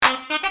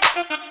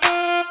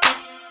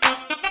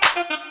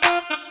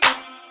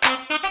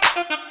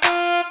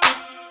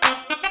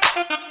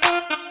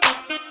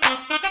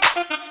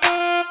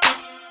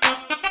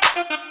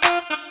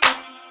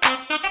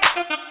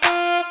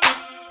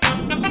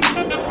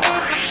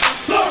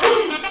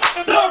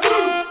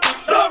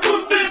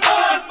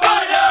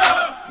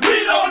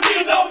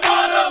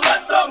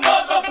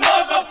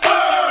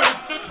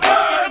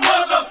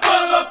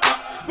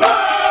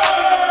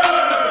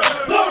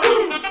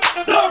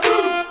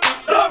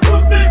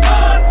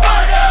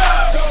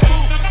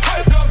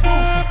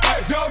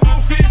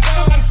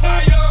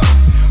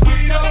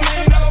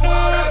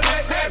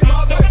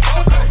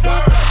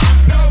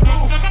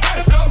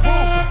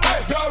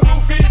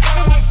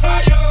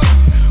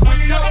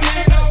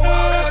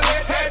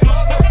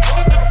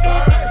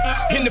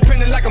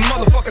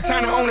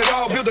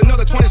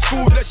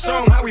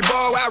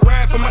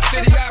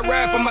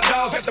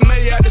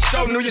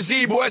show, New Year's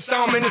Eve, boy,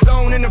 saw him in his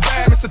zone, in the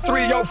vibe. Mr.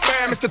 3-0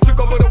 fam, Mr. took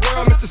over the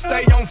world, Mr.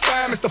 stay on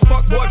fire, Mr.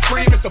 fuckboy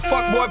free, Mr.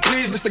 fuckboy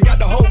please, Mr. got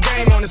the whole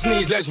game on his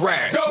knees, let's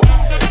ride. Go,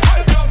 hey,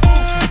 go,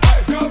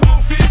 hey, go,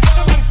 he's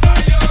on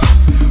fire.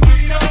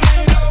 We don't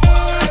need no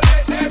water,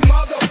 let that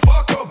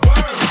motherfucker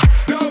burn.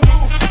 Go,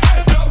 hey,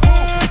 go,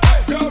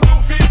 hey, go,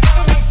 he's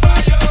on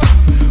fire.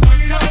 We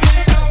don't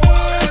need no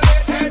water,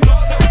 let that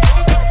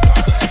motherfucker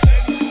burn.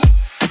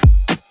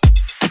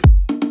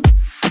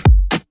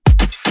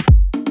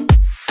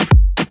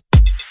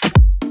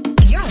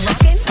 You're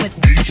rockin' with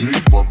DJ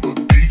Vander,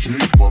 DJ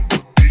Vander,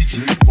 DJ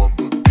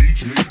Vander,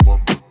 DJ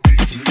Vander,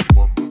 DJ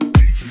Vander,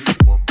 DJ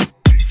Vander,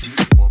 DJ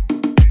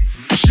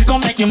Vander. She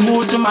gon' make you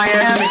move to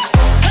Miami.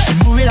 She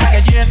move it like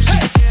a gypsy.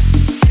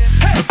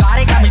 Her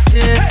body got me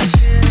tipsy.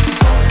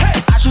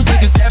 I should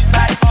take a step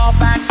back, fall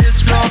back.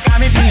 This girl got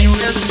me feeling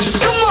risky.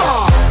 Come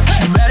on,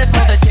 she ready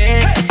for the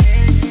take.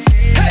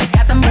 And I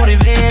got the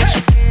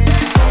motivation.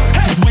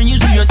 Cause when you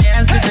do your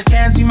dance, there's a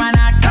chance you might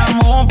not come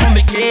home from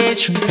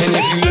vacation. And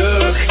if you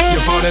look,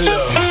 you'll fall in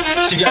love.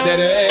 She got that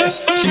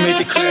ass, she make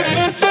it clap.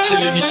 She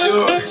leave you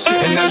shook,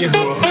 and now you're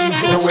hooked.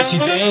 The way she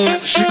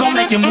dance, She gon'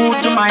 make you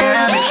move to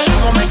Miami. She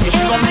gon' make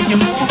you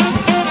move.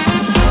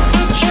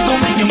 She gon'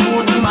 make you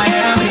move to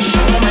Miami. She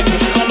gon'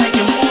 make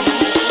you move.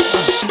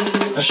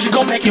 She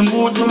gon' make you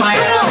move to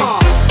Miami.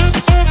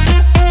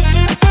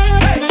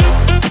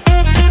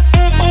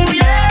 Oh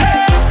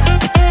yeah.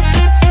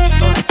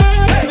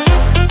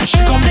 She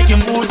gon' make you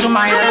move to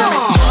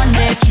Miami.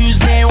 Monday,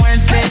 Tuesday,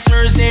 Wednesday,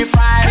 Thursday,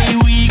 Friday,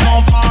 we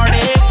gon'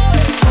 party.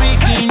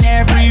 Freaking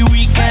every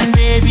weekend,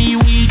 baby,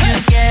 we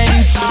just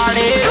getting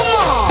started.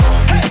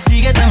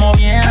 Síguete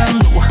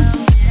moviendo,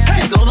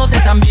 que todos te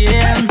están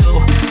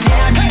viendo.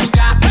 Damn, you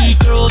got me,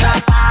 girl,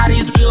 that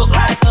body's built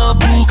like a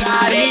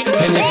Bugatti.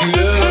 and if you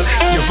look,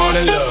 you'll fall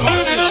in love.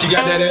 She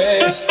got that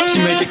ass, she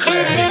make it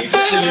clap.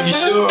 She leave you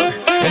shook,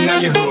 and now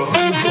you're hooked.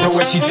 The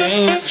way she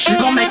dance, She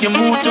gon' make you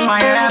move to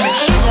Miami.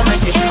 She gon'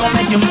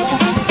 make you move.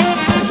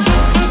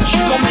 She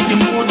gon' make you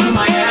move to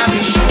Miami.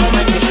 She gon'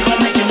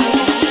 make you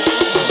move.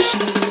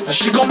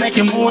 She gon' make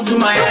you move to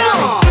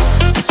Miami.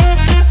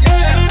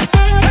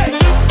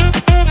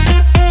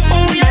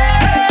 Oh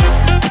yeah.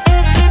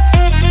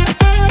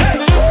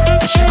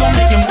 She gon'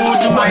 make you move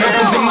to what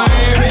happens in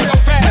Miami.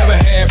 Miami never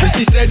happens.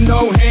 She said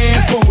no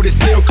hands, booty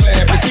still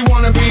clapping. She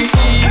wanna be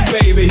Eve,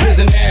 baby, here's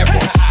an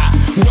apple.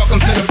 Welcome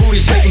to the booty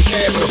shaking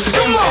capital.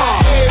 Come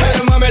on, hey, where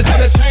the mummies on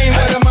the chain,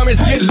 where the mummies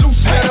get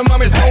loose, where the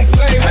mummies don't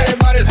play, where their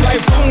bodies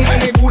like boom,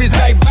 and their booties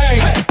like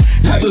bang.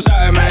 Ya tú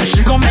sabes, man.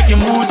 She gon' make you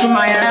move to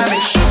Miami.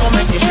 She gon'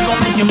 make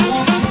you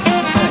move.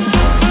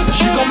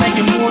 She gon' make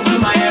you move to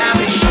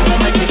Miami. She gon'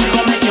 make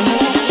you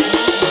move.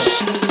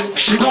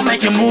 She gon'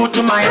 make you move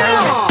to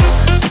Miami.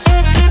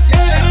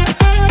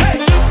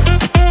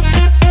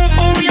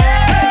 Oh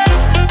yeah.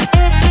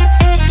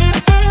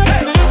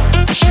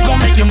 She gon'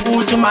 make you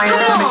move to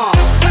Miami.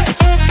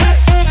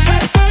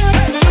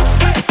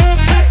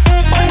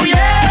 Oh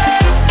yeah.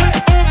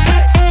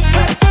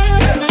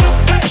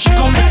 She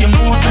gon' make you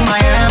move to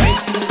Miami.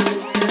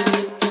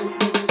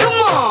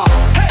 Come on.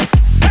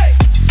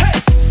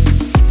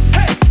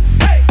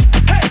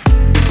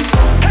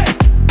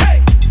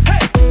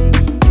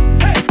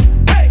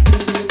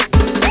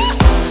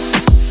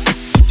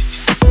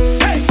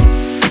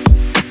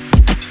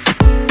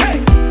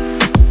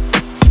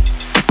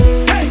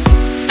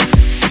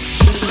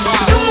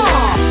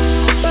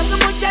 Paso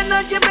muchas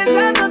noches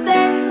pensándote.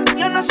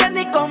 Yo no sé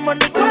ni cómo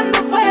ni cuándo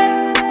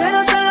fue,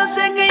 pero solo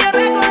sé que yo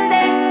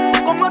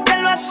recordé cómo te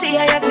lo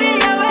hacía y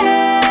aquella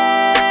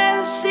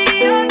vez. Si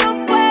yo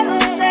no puedo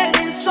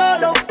seguir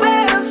solo,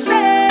 pero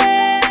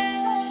sé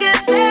que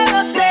te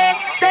boté,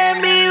 de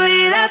mi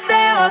vida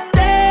te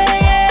boté.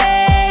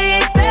 Y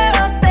te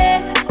boté,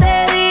 te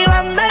di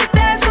banda y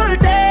te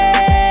solté.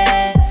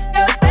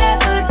 Yo te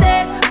solté,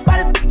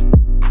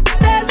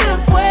 usted se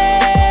fue,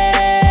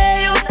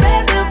 y usted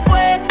se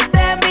fue,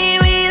 de mi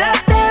vida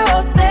te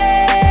boté,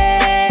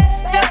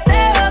 yo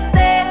te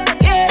boté,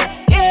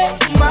 yeah,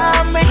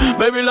 mami.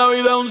 Baby, la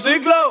vida es un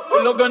ciclo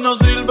y lo que no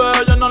sirve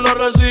ella no lo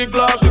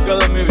recicla. Así que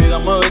de mi vida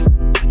me vete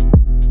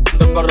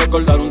para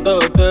recordar un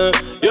TBT.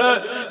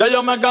 Yeah, ya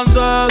yo me cansé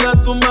de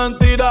tus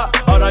mentiras.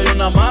 Ahora hay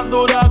una más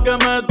dura que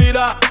me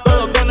tira.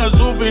 Todo tiene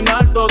su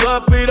final, todo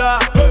expira.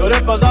 Tú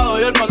eres pasado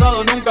y el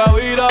pasado nunca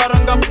vira.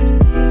 Arranca,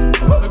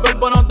 mi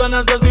cuerpo no te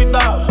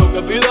necesita. Lo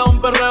que pide es un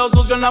perreo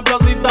sucio en la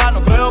placita.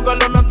 No creo que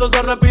lo nuestro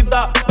se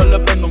repita. Yo le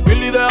prendo un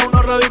fil y dejo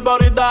uno ready pa'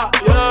 ahorita.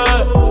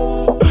 Yeah.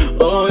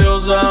 Odio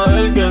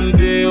saber que en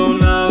ti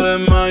una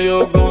vez más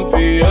yo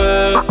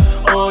confié.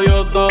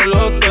 Odio todos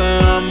los te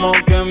amo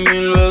que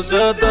mil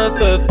veces te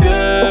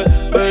testé.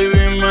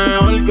 Baby,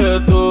 mejor que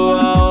tú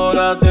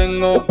ahora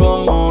tengo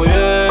como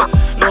 10.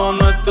 Lo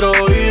nuestro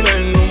vive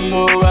en un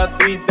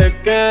Bugatti, te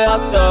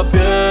quedaste a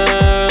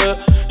pie.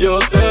 Yo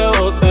te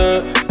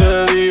boté,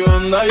 te di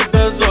banda y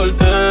te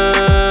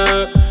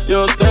solté.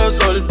 Yo te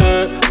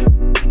solté.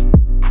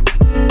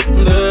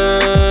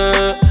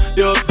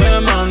 Yo te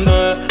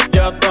mandé y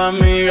a tu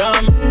amiga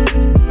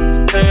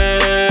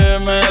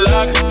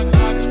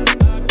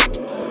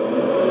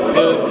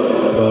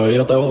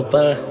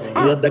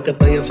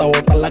empieza a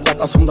botar las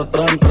gatas son de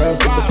 3 en 3.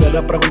 Si tú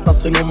quieres preguntar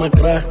si no me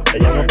crees, que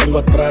ya no tengo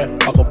estrés.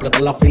 Pa'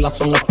 completar la fila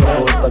son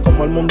estrés. Viste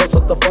como el mundo se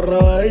te fue al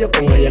revés. Yo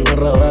con ella en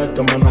RD,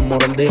 que me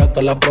enamoré el día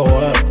que la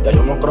probé. Ya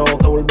yo no creo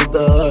que volviste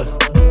de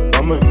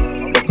dame,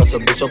 porque el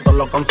servicio te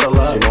lo cancelé.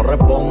 Si no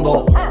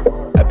respondo,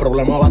 el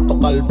problema va a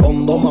tocar el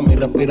fondo. Mami,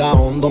 respira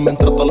hondo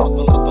mientras te lo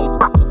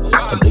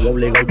contigo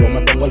obligo, yo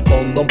me pongo el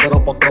condón.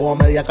 Pero porque voy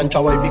a media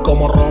cancha, baby,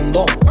 como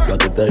Rondo. Yo a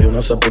ti te di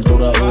una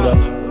sepultura dura.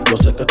 Yo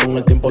sé que con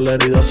el tiempo la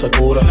herida se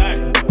cura.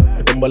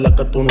 Es que en verdad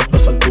que tú no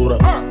estás a altura.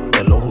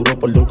 Te lo juro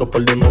por Dios que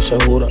por Dios no se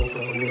jura.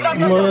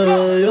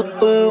 Yo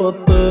te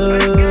boté,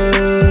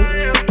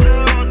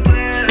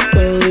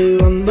 te di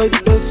banda y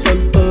te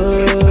solté.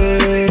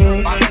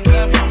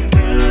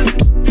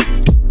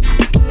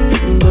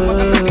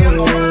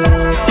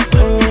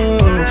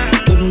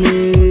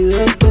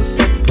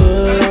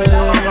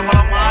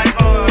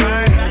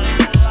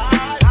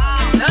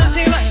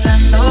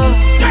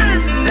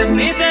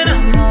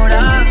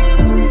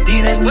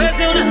 Después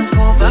de unas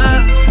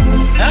copas,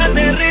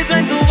 aterrizo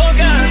en tu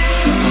boca.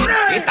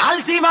 ¿Qué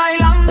tal si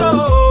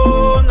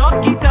bailando nos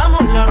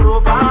quitamos la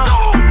ropa?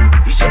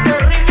 Y si este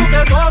ritmo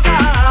te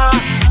toca,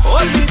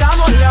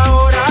 olvidamos la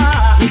hora.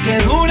 Y que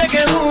dure,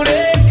 que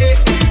dure,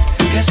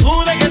 que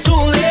sude,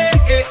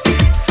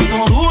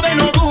 no dude,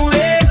 no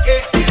dude,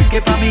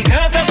 que pa' mi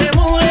casa se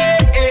mude.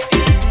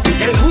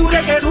 Que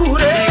dure, que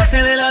dure.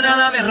 Llegaste de la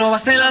nada, me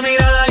robaste la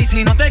mirada. Y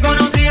si no te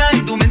conocía,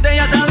 en tu mente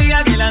ya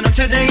sabía que la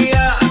noche te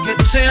guía. Que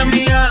tú seas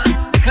mía,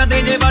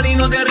 déjate llevar y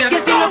no te rías. Que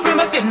si lo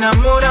pruebas te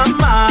enamoras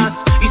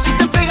más. Y si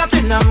te pegas te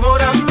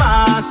enamoras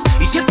más.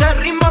 Y si este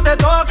ritmo te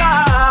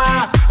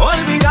toca,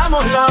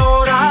 olvidamos la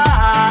hora.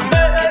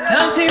 ¿Qué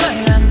tal si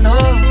bailando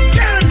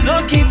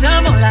nos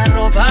quitamos la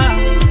ropa?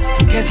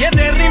 Que si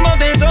este ritmo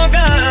te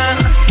toca,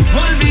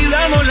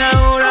 olvidamos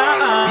la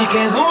hora. Y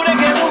que dure,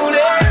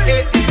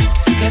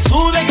 que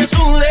sude,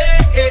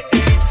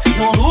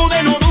 no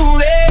dude, no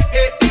dude,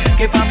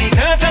 que pa' mi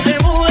casa se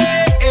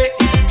mude.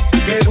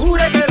 Que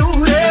dure, que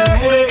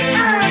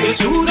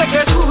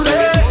sude,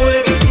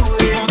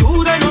 no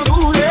dude, no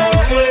dude,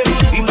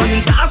 y pa'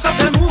 mi casa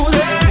se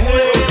mude.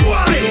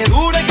 Que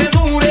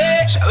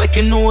dure, sabes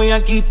que no voy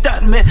a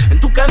quitarme en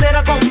tu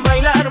cadera con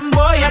bailar,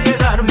 voy a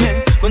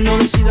quedarme. Cuando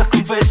decidas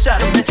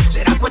confesarme,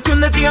 será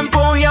cuestión de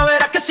tiempo y ya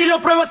verás que si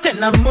lo pruebas te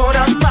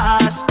enamoras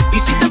más. Y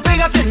si te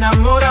pegas te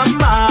enamoras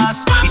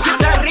más. Y si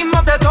este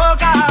ritmo te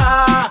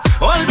toca,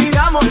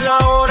 olvidamos la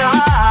hora.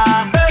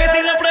 Que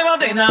si lo pruebas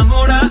te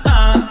enamoras.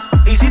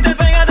 Y si te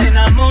pegas te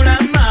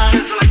enamoras más.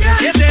 Que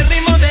si este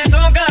ritmo te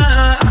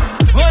toca,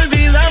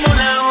 olvidamos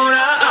la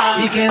hora.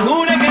 Y que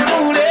dure,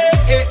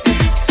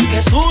 que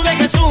sude,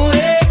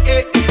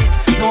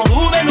 no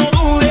dude, no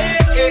dude,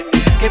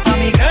 que pa'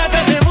 mi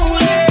casa se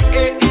mude.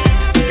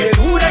 Que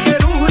dure, que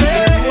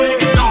sude,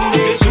 no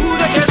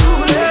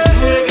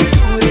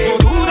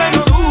dude,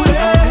 no dude,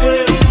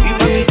 y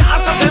pa' mi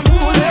casa se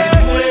mude.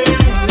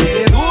 Que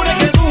dure.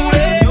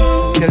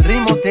 Si el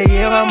ritmo te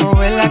lleva a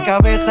mover la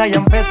cabeza, ya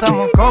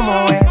empezamos como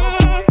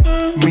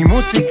es. Mi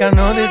música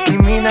no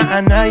discrimina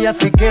a nadie,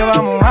 así que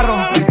vamos a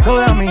romper.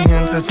 Toda mi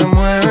gente se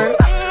mueve,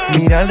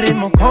 mira el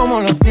ritmo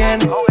como los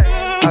tiene.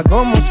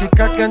 Hago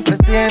música que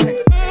entretiene.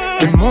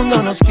 El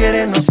mundo nos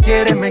quiere,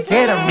 me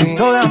quiere a mí.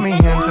 Toda mi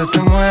gente se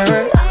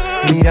mueve,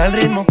 mira el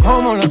ritmo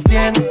como los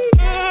tiene.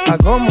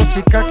 Hago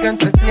música que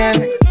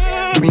entretiene.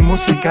 Mi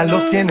música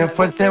los tiene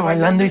fuerte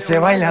bailando y se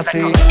baila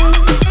así.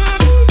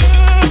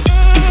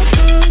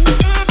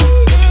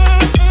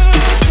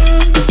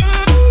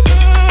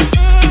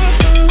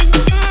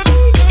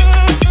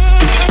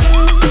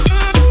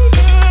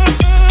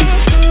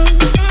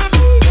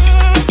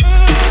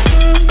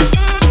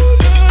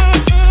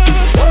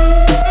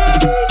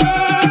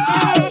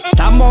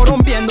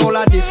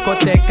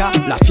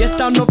 La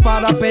fiesta no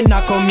para,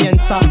 apenas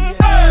comienza.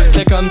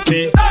 C'est comme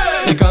si,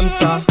 c'est comme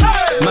ça,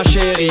 ma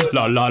chérie.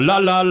 La la la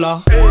la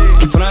la.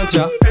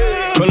 Francia,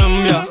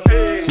 Colombia,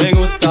 me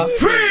gusta.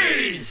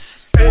 Freeze.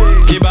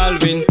 Y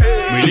Balvin,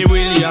 Willy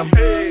William,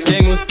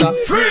 me gusta.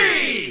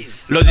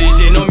 Freeze. Los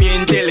DJ no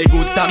mienten, le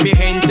gusta a mi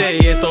gente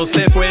y eso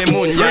se fue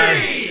mundial.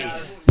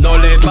 No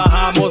le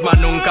bajamos, mas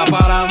nunca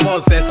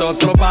paramos, es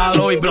otro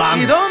palo y blanco.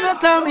 ¿Y dónde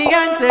está mi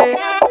gente?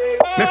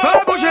 Me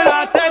fait bouger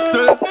la tête.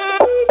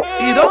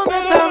 ¿Y dónde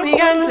está mi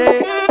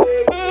gente?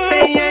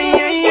 Say yeah,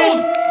 yeah, yeah.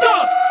 1, 2,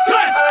 3,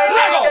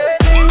 Lego.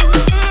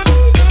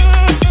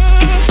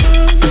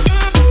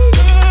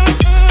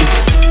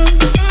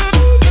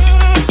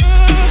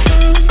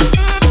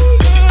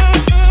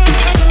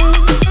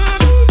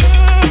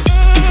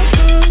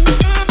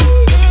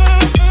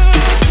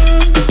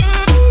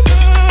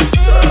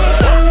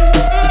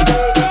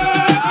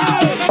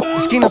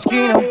 Esquina a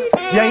esquina,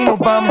 y ahí nos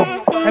vamos.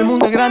 El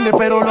mundo es grande,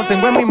 pero lo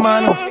tengo en mis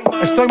manos.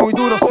 Estoy muy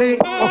duro, sí,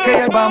 ok,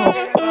 ahí vamos.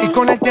 Y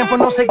con el tiempo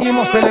nos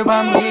seguimos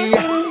elevando.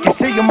 Que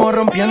seguimos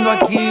rompiendo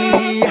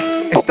aquí.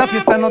 Esta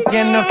fiesta no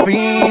tiene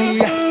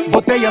fin.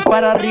 Botellas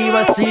para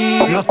arriba,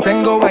 sí. Los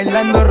tengo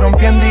bailando,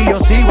 rompiendo y yo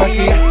sigo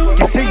aquí.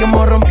 Que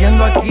seguimos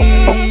rompiendo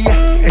aquí.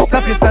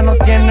 Esta fiesta no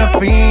tiene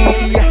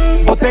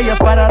fin. Botellas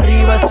para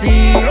arriba,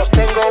 sí. Los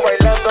tengo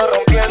bailando.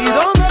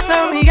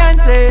 está mi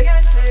gente?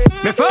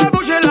 Me fait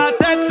bouger la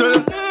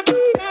tête.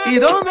 ¿Y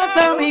dónde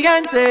está mi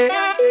gente?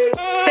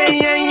 Say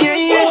yeah, yeah,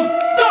 yeah. 1,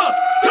 2,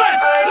 3,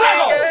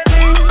 luego.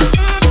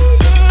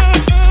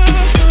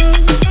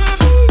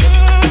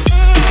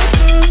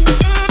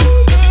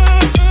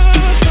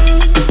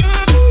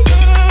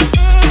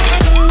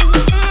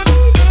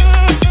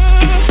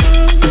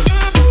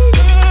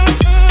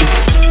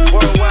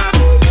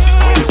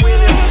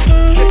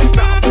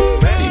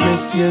 Dime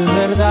si es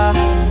verdad.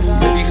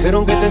 Me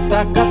dijeron que te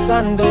estás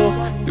casando.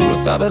 Tú no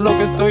sabes lo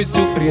que estoy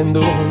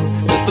sufriendo.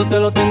 Esto te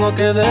lo tengo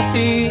que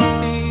decir.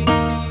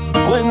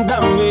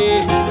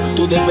 Cuéntame,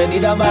 tu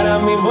despedida para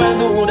mí fue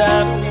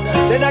dura.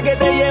 Será que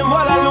te llevo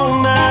a la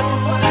luna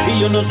y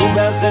yo no supe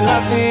hacerlo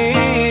así.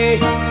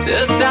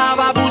 Te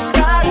estaba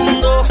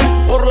buscando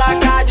por la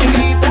calle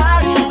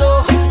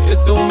gritando.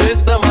 Esto me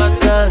está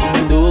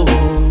matando.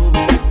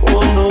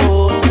 Oh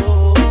no.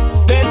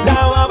 Te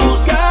estaba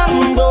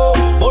buscando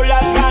por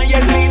las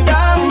calles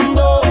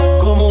gritando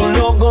como un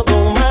loco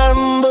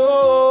tomando.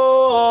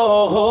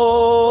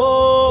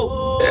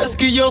 Es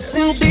que yo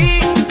sin ti,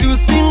 tú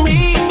sin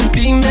mí.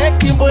 Dime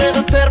quién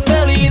puede ser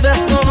feliz.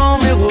 Esto no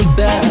me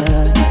gusta.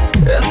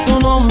 Esto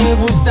no me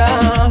gusta.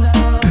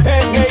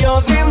 Es que yo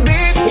sin ti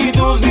y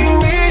tú sin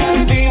mí.